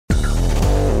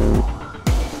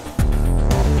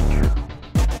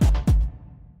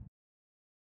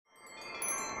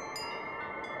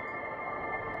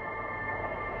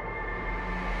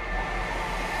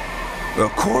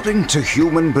According to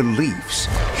human beliefs,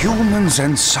 humans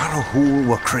and Sarahul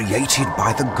were created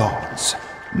by the gods,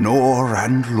 Nor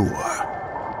and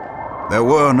Lur. There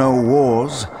were no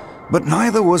wars, but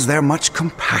neither was there much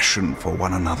compassion for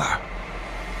one another.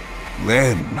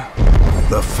 Then,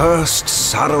 the first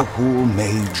Sarahul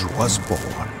mage was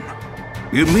born.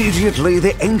 Immediately,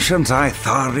 the ancient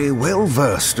Ithari, well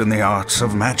versed in the arts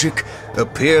of magic,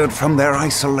 appeared from their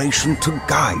isolation to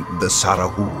guide the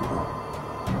Sarahul.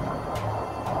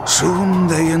 Soon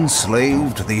they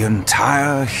enslaved the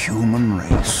entire human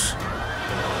race.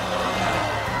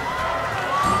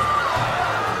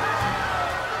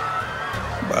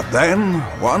 But then,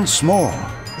 once more,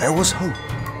 there was hope.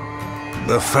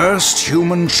 The first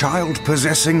human child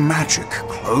possessing magic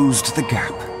closed the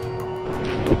gap.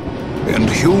 And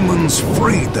humans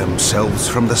freed themselves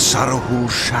from the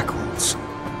Sarahul's shackles.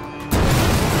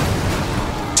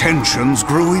 Tensions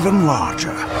grew even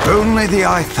larger. Only the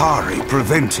Ithari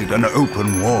prevented an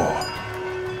open war.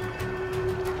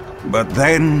 But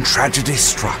then tragedy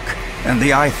struck, and the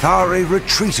Ithari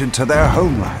retreated to their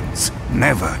homelands,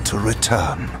 never to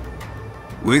return.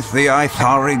 With the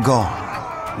Ithari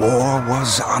gone, war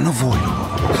was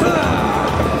unavoidable.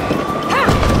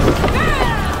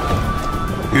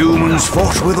 Humans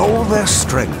fought with all their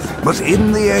strength, but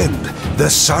in the end, the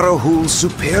Sarahul's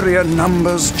superior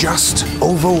numbers just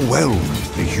overwhelmed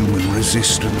the human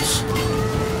resistance.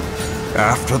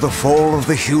 After the fall of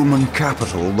the human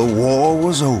capital, the war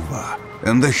was over,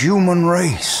 and the human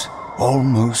race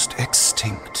almost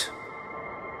extinct.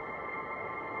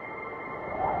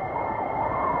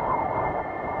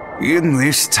 In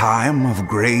this time of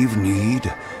grave need,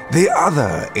 the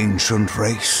other ancient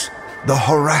race, the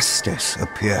Horastes,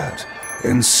 appeared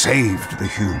and saved the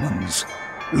humans,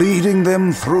 leading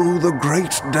them through the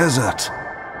great desert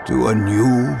to a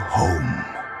new home.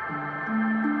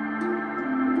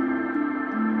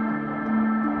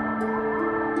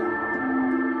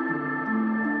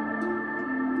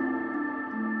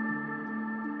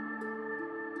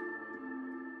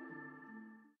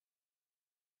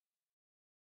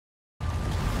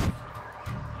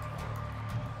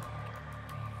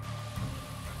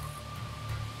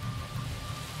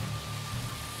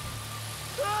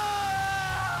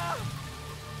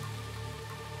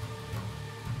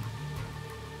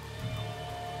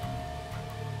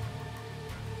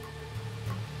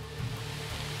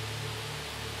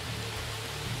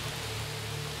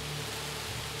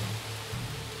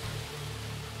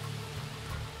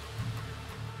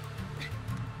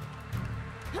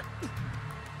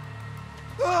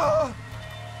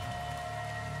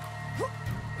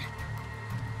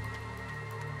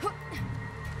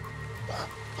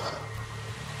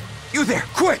 You there,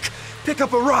 quick! Pick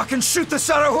up a rock and shoot the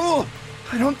Sarahul!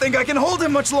 I don't think I can hold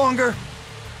him much longer!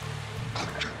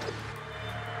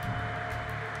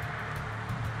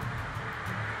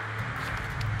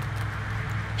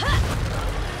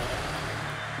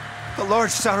 A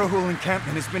large Sarahul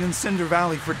encampment has been in Cinder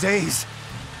Valley for days,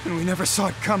 and we never saw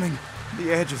it coming.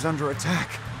 The edge is under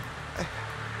attack.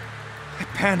 I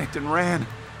panicked and ran.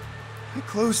 I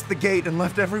closed the gate and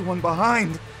left everyone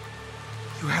behind.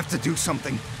 You have to do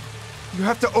something. You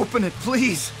have to open it,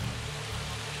 please.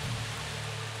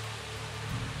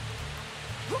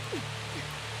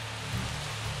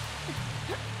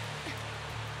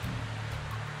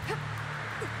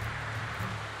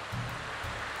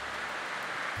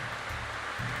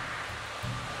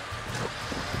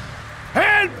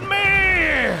 Help me!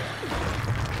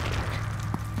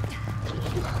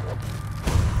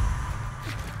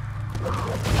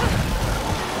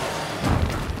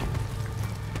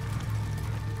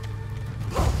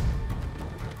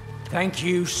 Thank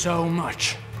you so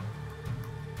much.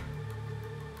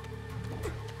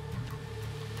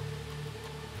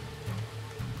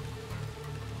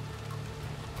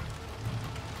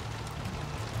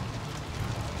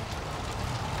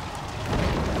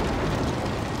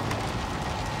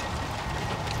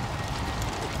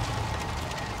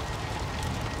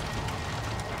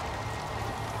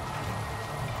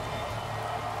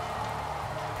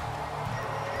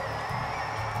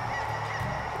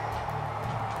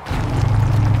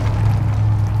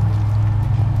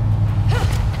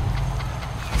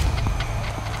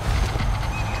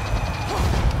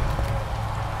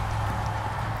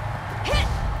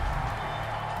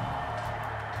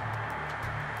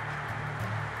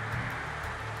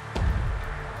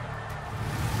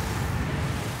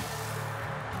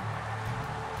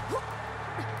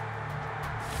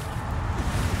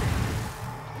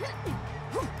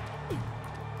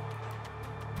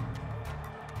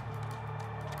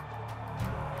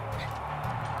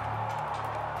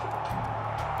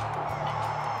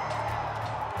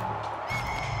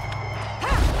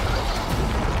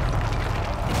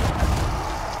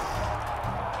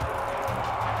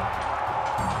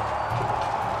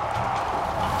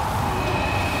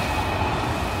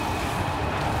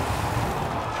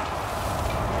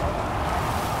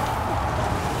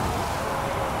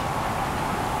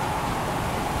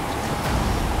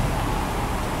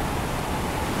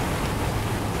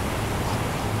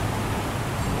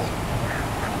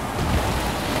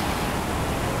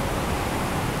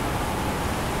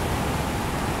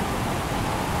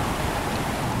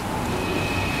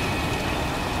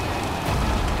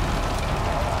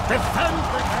 Defend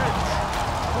the edge!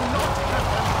 Do not let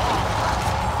them harm!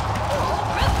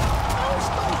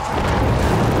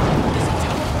 Is he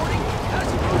teleporting?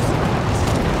 That's useless.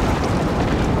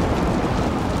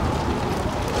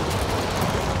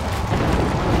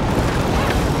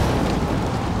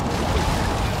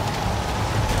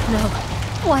 No.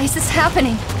 Why is this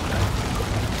happening?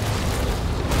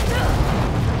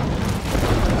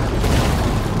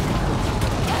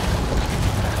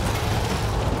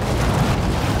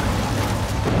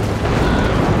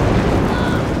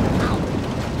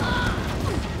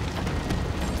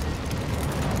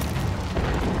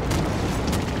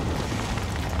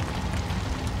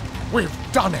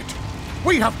 We've done it!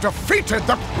 We have defeated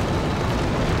the...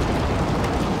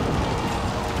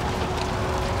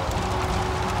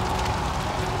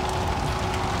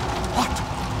 What?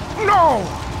 No!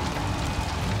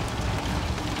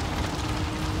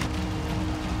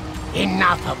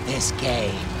 Enough of this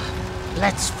game.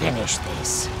 Let's finish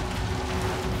this.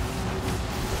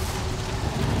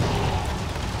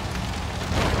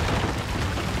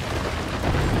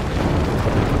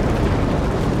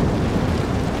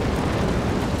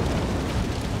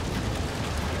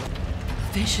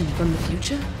 Vision from the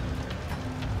future?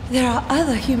 There are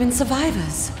other human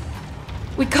survivors.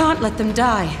 We can't let them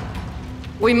die.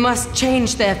 We must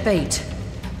change their fate.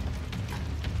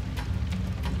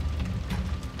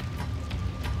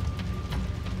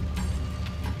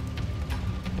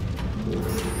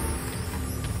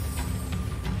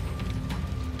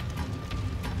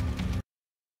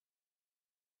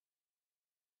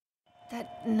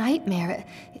 That nightmare,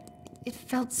 it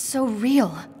felt so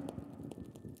real.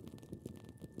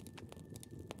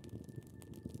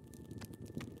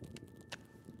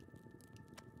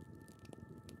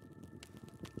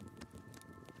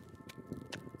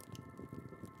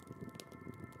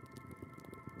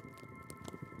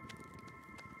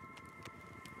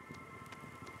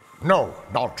 No,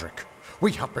 Naldric.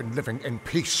 We have been living in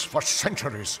peace for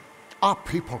centuries. Our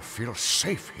people feel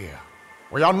safe here.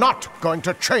 We are not going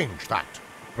to change that.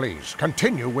 Please,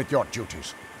 continue with your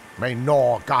duties. May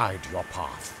Nor guide your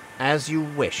path. As you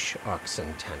wish,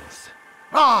 Oxen Tenth.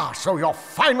 Ah, so you're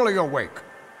finally awake.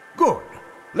 Good.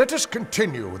 Let us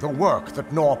continue the work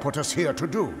that Nor put us here to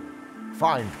do.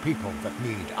 Find people that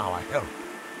need our help.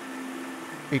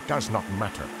 It does not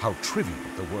matter how trivial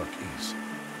the work is.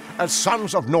 As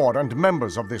sons of Nord and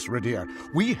members of this Redir,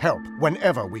 we help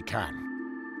whenever we can.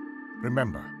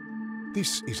 Remember,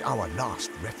 this is our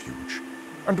last refuge,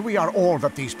 and we are all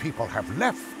that these people have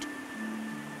left.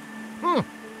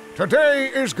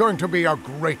 Today is going to be a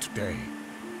great day.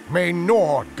 May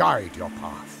Nord guide your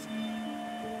path.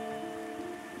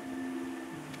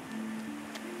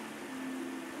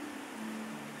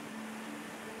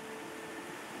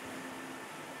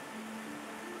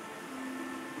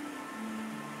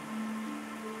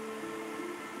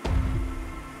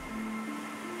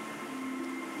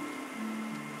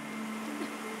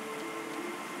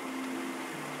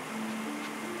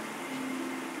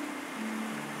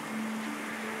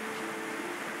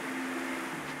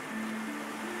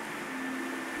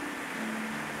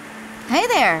 Hey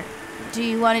there! Do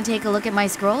you want to take a look at my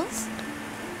scrolls?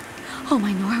 Oh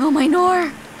my Nor, oh my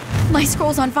Nor! My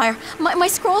scroll's on fire! My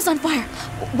scroll's on fire!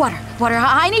 Water, water,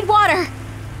 I need water!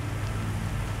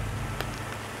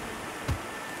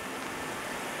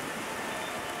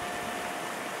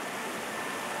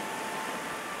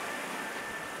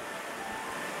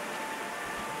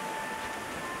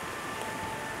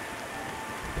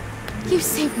 You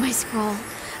saved my scroll.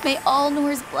 May all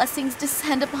Nor's blessings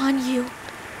descend upon you.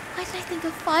 Why did I think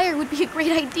a fire would be a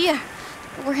great idea?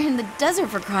 We're in the desert,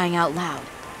 for crying out loud.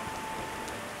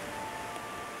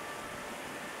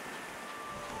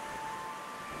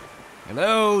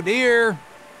 Hello, dear.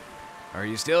 Are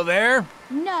you still there?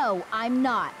 No, I'm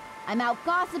not. I'm out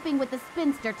gossiping with the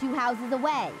spinster 2 houses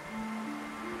away.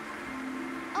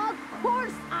 Of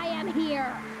course I am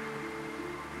here!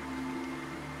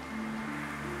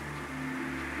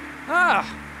 Ah,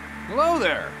 hello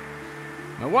there.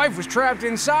 My wife was trapped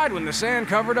inside when the sand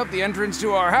covered up the entrance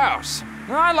to our house.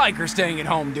 I like her staying at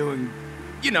home doing,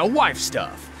 wife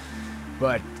stuff.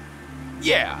 But,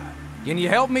 yeah, can you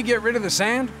help me get rid of the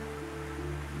sand?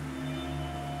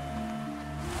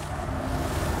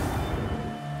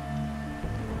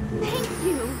 Thank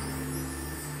you!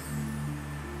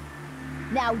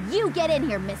 Now you get in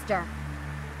here, mister!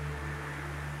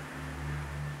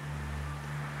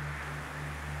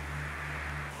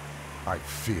 I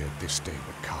feared this day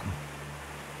would come.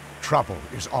 Trouble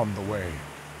is on the way.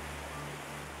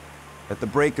 At the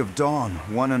break of dawn,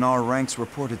 one in our ranks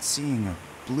reported seeing a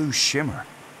blue shimmer.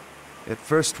 At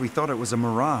first we thought it was a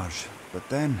mirage, but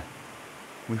then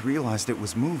we realized it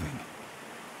was moving.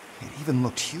 It even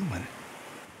looked human.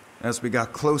 As we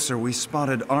got closer, we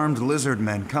spotted armed lizard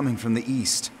men coming from the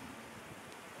east.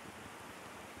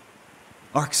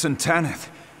 Arx and Tanith,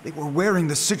 they were wearing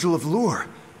the sigil of Lure.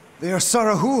 They are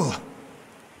Sarahul.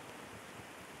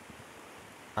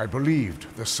 I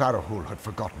believed the Sarahul had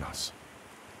forgotten us.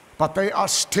 But they are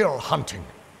still hunting,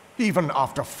 even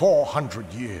after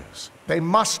 400 years. They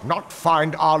must not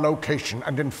find our location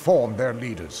and inform their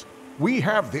leaders. We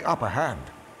have the upper hand.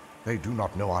 They do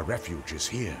not know our refuge is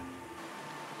here.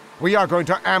 We are going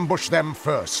to ambush them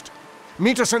first.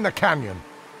 Meet us in the canyon.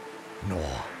 Nor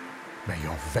may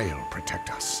your veil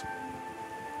protect us.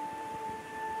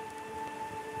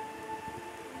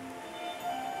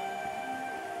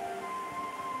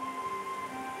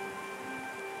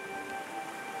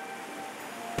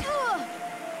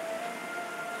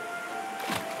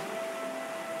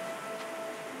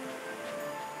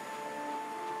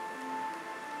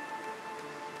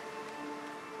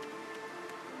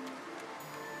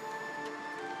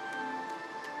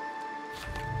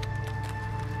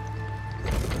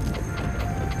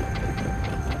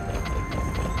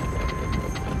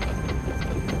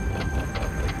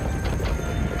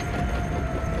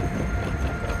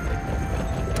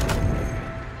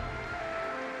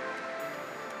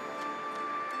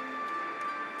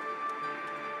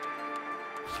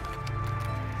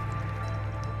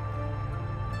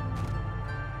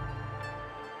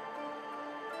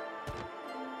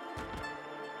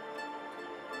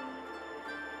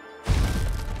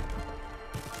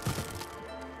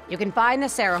 You can find the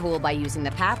Sarahul by using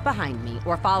the path behind me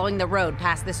or following the road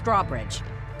past this drawbridge.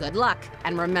 Good luck,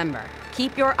 and remember,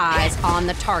 keep your eyes on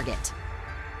the target.